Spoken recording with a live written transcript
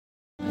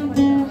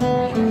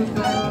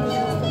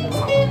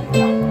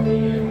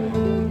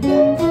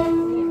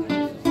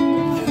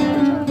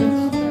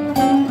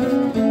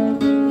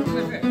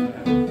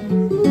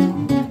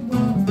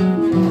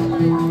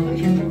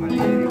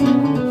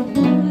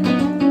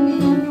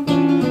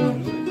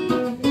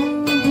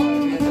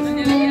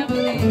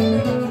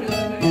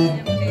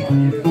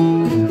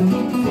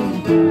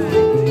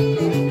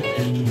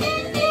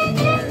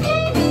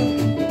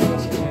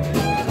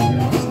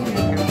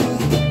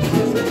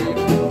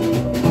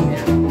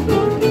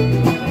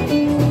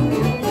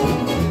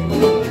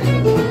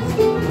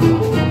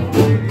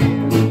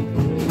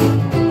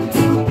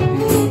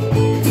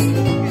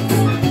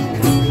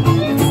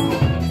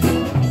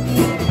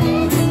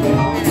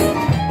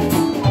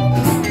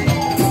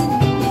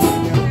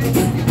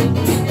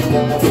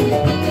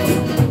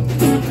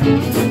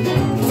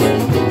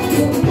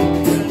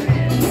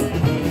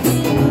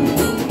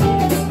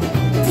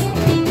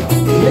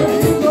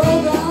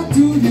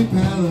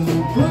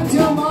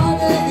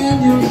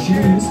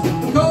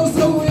'cause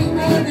the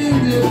women in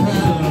the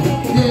Pelham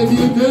give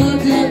you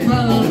dirty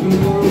Pelham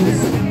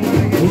blues.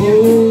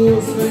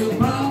 Oh, sweet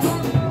mama,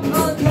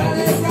 your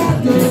daddy's got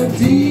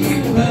dirty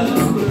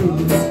Pelham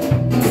blues.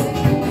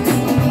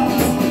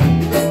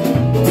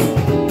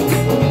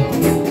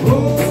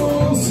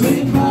 Oh,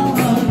 sweet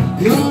mama,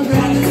 your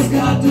daddy's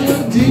got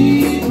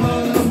dirty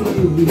Pelham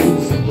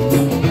blues.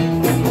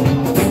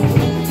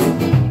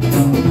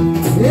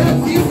 If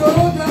you go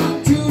down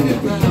to the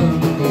Pelham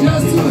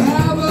just to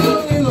have a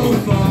little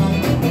fun,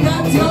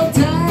 get your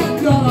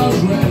 $10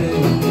 ready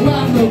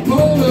when the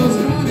police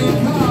running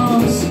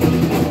comes.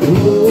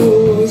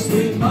 Oh,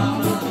 sweet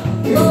mama,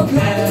 your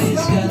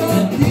daddy's got the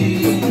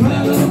deep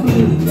Pelham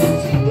blues.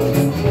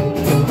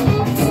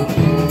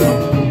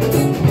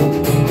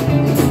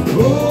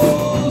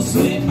 Oh,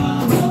 sweet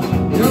mama,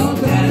 your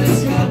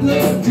daddy's got the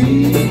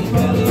deep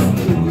Pelham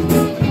blues.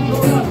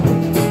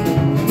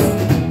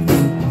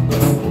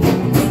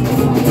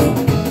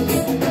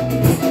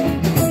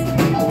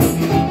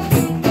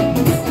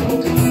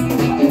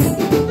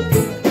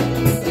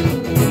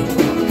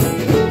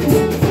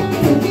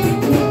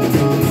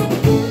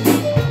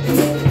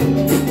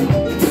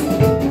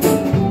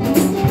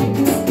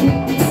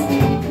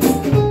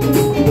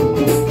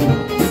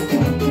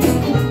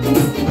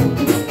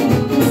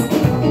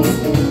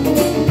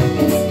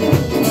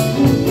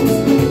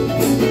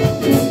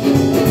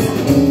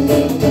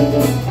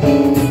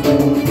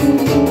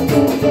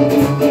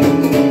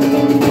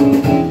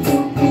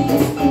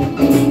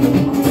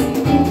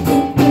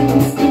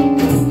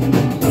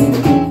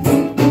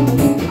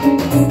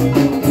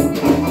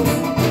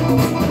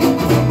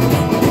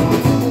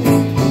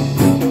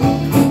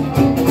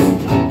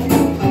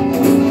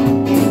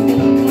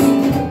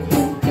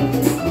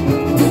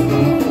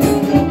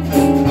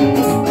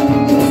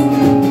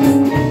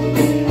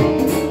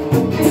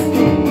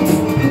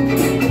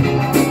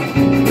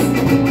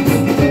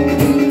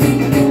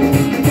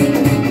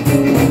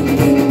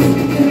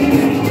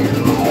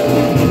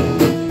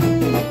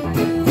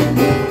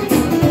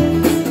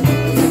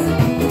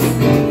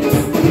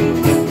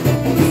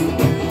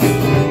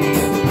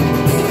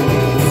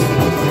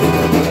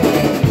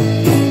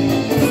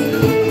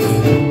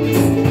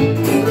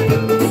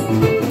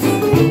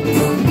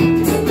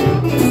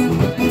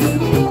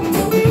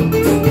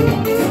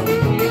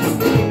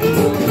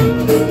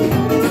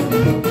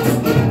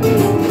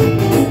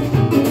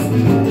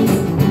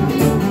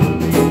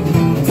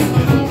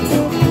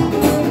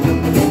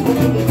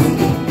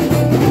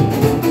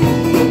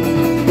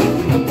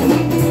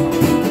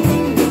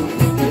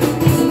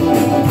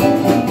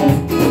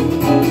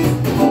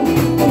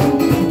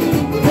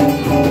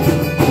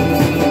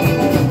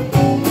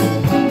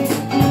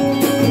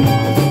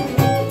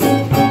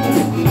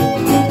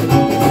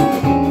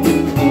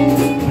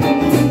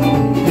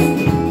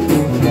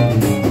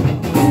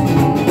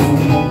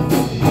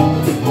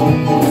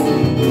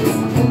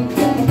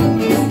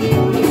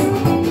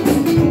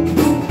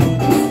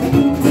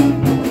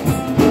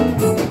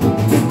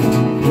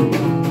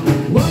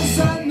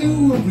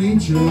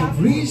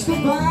 Preached the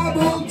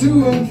Bible to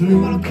and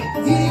through.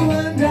 He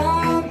went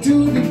down to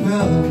the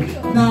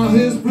Pelham. Now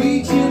his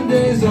preaching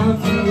days are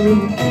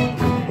through.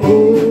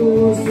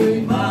 Oh,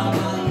 sweet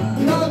mama,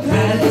 your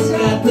daddy's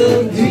got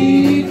the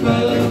deep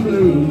Pelham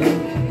blues.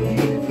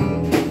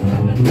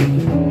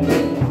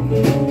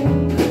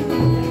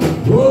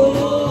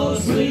 Oh,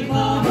 sweet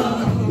mama,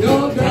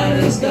 your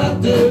daddy's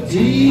got the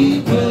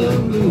deep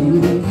Pelham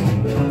blues.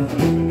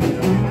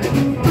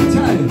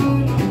 Tell you,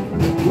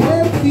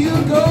 if you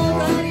go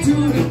to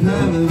the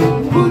Pelham,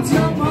 put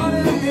your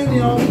money in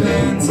your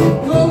pants,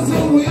 'cause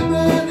the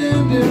women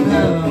in the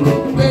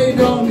Pelham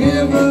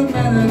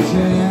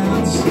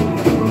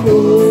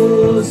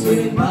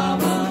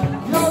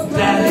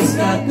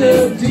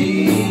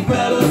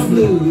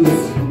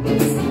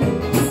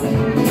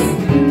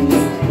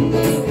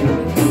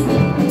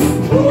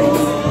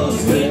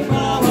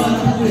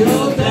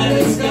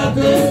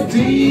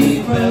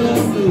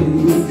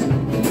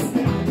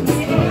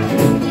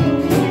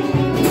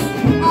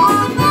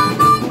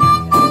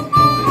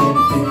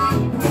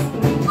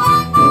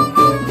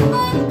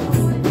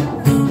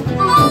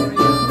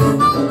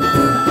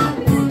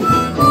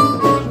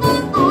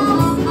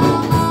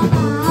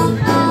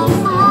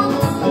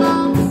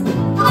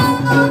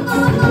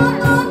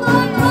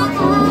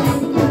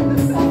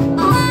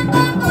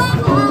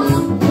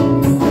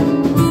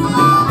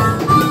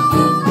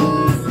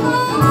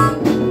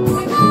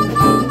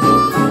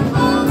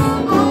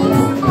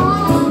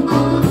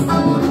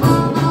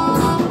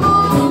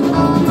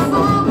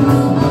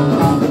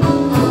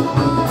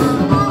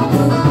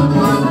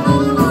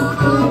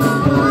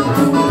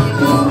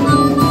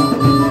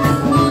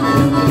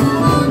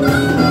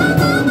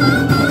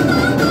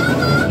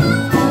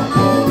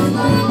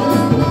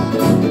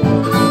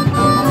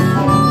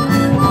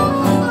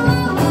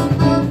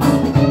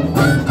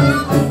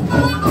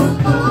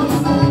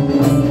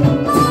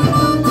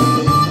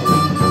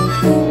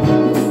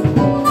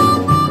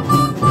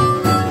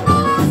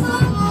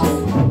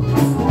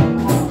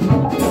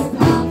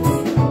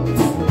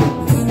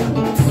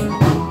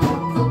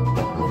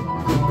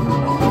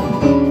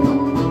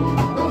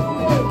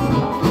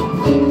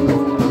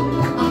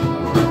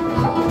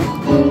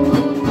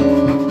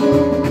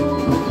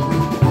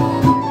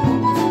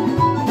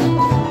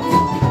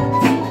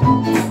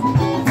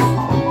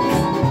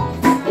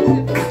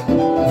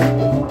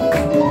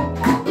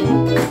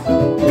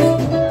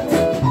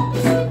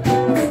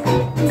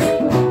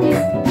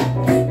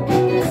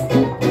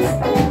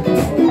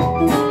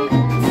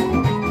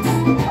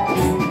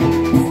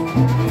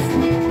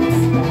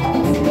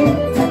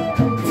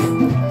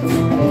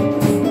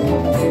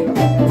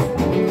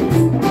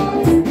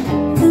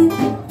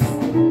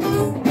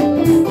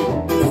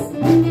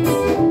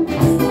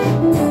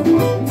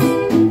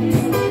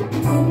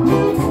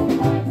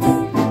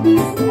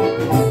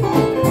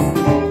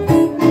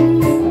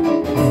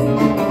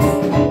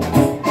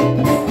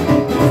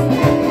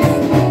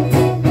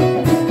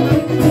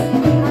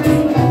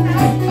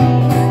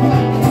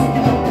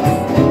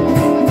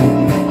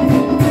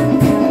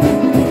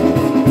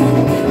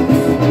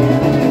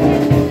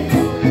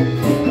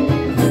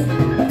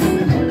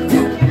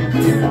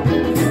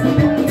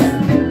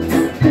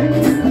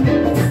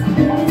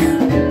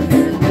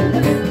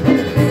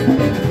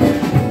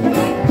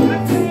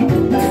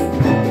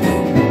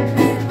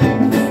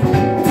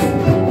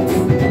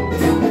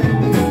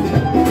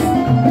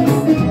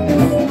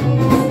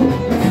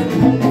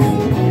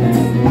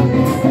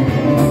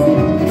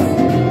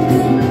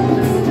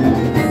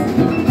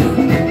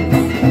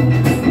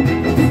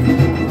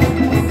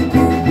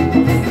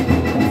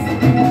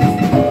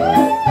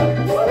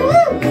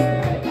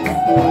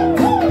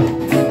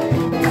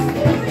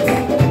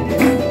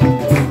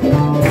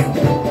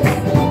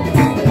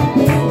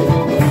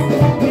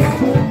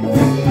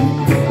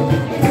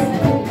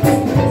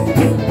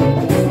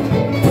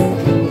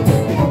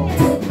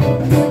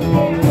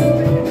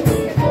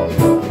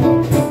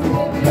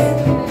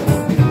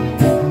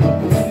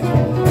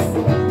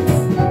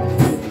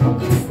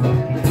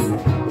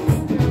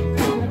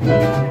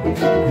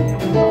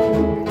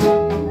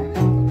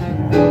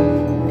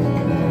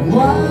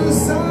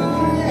Yes, I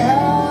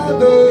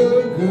had a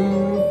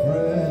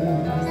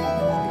girlfriend.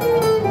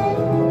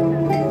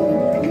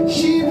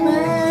 She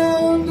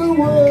meant the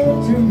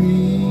world to me.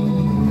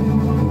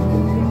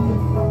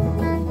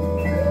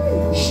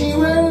 She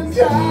went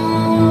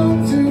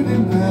down to the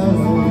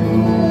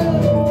mountain.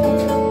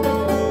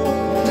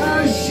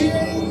 Now she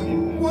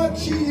ain't what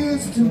she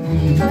used to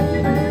be.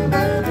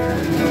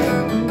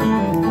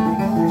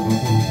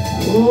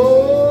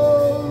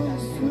 Oh,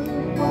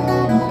 sweet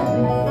mama,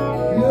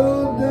 your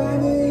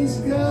daddy's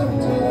got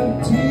to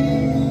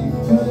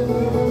teach you.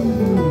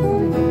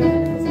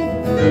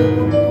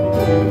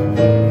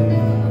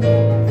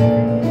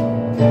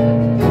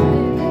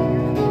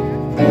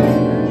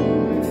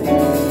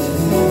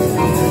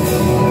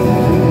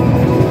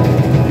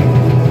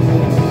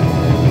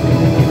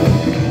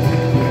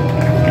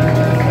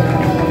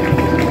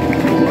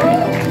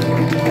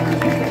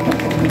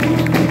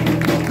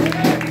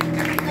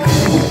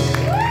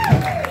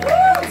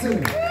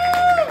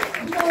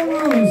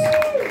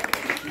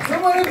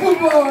 Somebody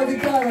football,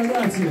 guitarra,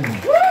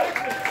 grazie.